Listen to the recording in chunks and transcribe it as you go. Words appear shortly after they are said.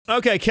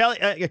Okay,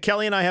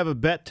 Kelly and I have a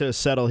bet to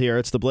settle here.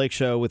 It's the Blake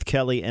Show with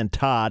Kelly and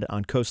Todd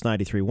on Coast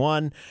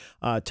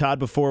 93.1. Todd,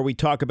 before we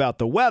talk about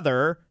the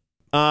weather,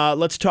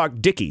 let's talk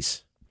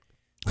Dickeys.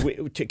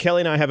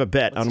 Kelly and I have a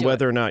bet on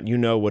whether or not you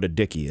know what a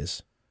Dickie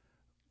is.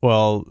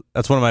 Well,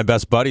 that's one of my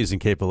best buddies in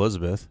Cape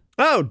Elizabeth.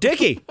 Oh,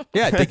 Dickie.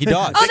 Yeah, Dickie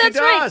Dawes. Oh, that's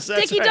right.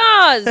 Dickie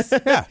Dawes.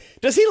 Yeah.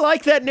 Does he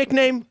like that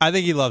nickname? I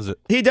think he loves it.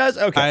 He does?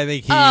 Okay. I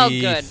think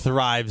he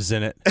thrives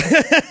in it.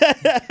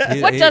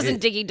 What doesn't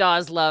Dickie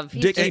Dawes love?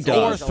 He's Dickie just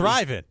Dawes. Or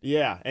thrive in.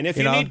 Yeah, and if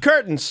you need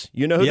curtains,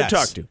 you know who to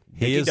talk to.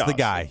 He is the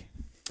guy.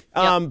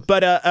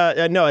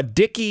 But no, a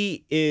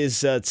Dickie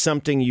is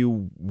something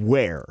you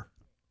wear.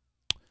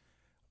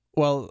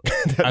 Well,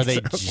 are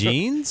they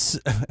jeans?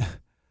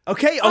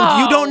 Okay.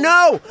 Oh, you don't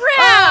know.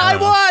 I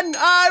won.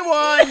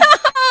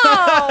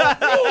 Oh,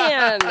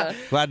 man.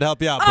 Glad to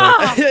help you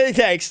out, Blake.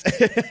 Thanks.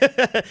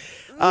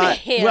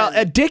 Man. Well,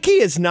 a Dickie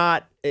is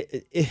not.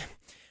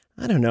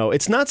 I don't know.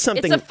 It's not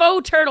something. It's a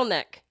faux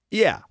turtleneck.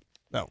 Yeah.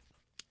 No.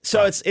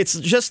 So it's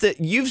just that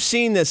you've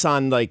seen this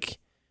on like.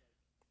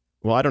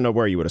 Well, I don't know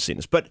where you would have seen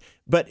this, but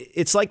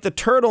it's like the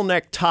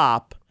turtleneck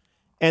top,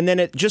 and then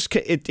it just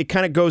it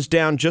kind of goes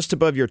down just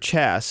above your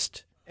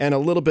chest and a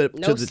little bit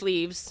no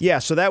sleeves. Yeah,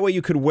 so that way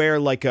you could wear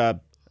like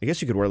a. I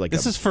guess you could wear like.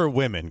 This is for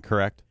women,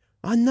 correct?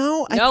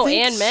 No, I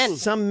think and men.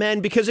 Some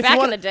men, because if Back you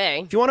want in the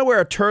day, if you want to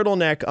wear a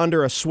turtleneck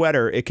under a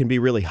sweater, it can be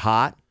really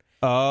hot.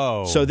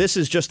 Oh. So this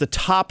is just the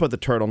top of the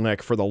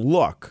turtleneck for the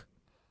look.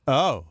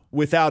 Oh.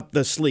 Without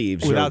the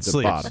sleeves. Without the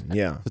sleeves. Bottom.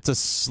 Yeah. It's a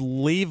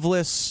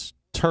sleeveless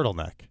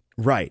turtleneck.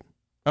 Right.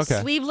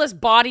 Okay. Sleeveless,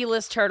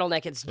 bodiless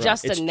turtleneck. It's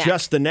just a neck. It's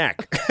just the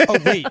neck. Oh,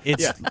 wait.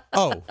 It's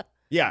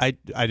Yeah. I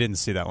didn't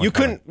see that one. You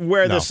couldn't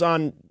wear this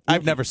on.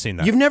 I've never seen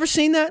that. You've never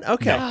seen that?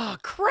 Okay. Oh,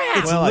 crap.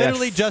 It's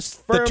literally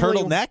just the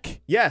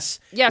turtleneck?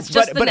 Yes. Yes,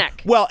 just the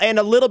neck. Well, and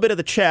a little bit of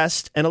the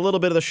chest, and a little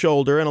bit of the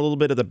shoulder, and a little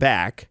bit of the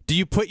back. Do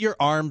you put your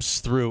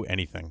arms through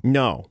anything?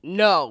 No.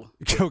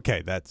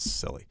 Okay, that's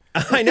silly.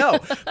 I know,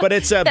 but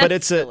it's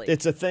silly.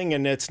 it's a thing,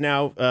 and it's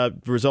now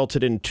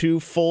resulted in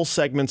 2 full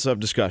segments of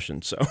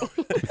discussion. So,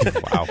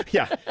 wow,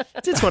 yeah,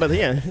 it's one of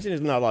the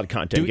there's not a lot of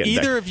content. Do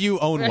either of you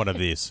own one of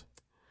these?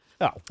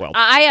 Oh well,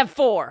 I have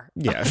 4.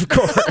 Yeah, of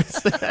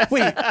course.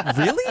 Wait,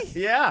 really?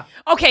 Yeah.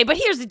 Okay, but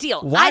here's the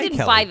deal. Why, I didn't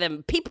Kelly? buy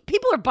them.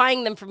 People are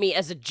buying them for me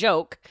as a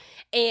joke,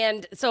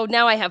 and so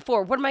now I have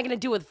 4. What am I going to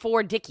do with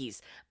 4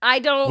 Dickies? I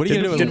don't. What are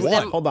you going to do with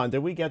 1? Hold on, did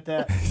we get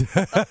that?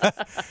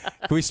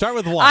 Can we start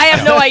with 1? I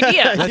have no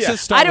idea. Let's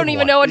just start I don't with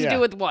even 1. know what to do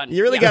with 1.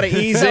 You really got to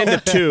ease into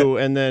 2,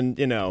 and then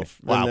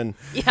Wow. and then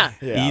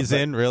Yeah. Ease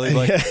in, really?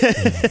 Like,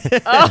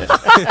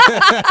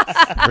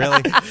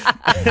 really?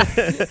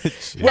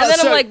 Well, and then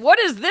I'm like, what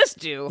does this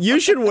do? You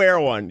should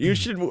wear one. You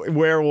should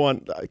wear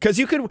one because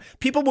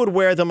people would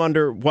wear them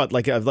under what,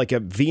 like a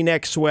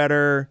V-neck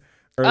sweater,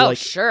 or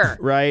sure,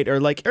 right,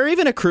 or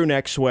even a crew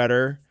neck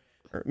sweater,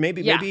 or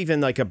maybe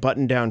even like a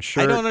button-down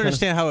shirt. I don't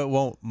understand how it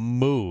won't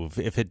move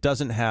if it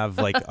doesn't have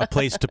like a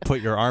place to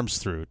put your arms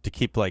through to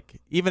keep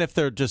even if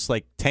they're just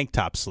like tank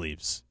top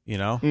sleeves, you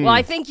know? Well,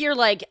 I think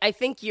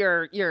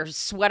your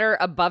sweater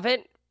above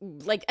it,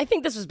 I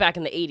think this was back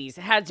in the 80s.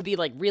 It had to be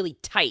really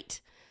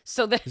tight.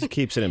 So that it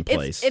keeps it in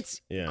place.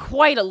 It's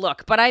quite a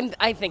look, but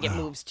I think it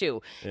moves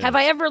too. Yeah. Have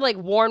I ever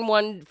worn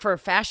one for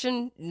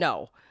fashion?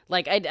 No.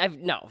 I've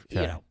no,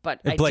 okay. But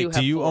and I Blake, do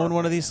have you 4 own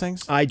one of these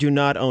things? I do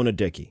not own a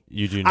Dickie.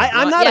 You do not.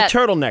 I'm not a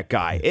turtleneck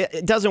guy.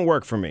 It doesn't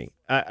work for me.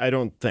 I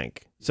don't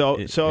think. So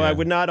I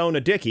would not own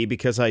a Dickie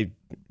because I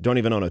don't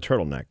even own a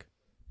turtleneck.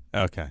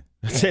 Okay.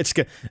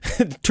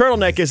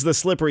 Turtleneck is the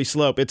slippery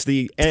slope. It's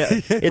the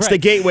the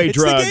gateway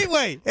drug. It's the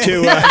gateway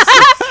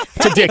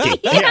to Dickie.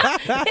 Yeah.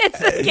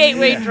 It's a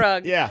gateway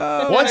drug.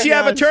 Yeah. Once you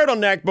have a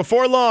turtleneck,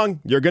 before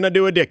long, you're gonna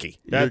do a Dickie.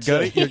 You're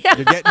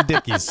getting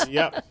Dickies.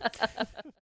 Yep.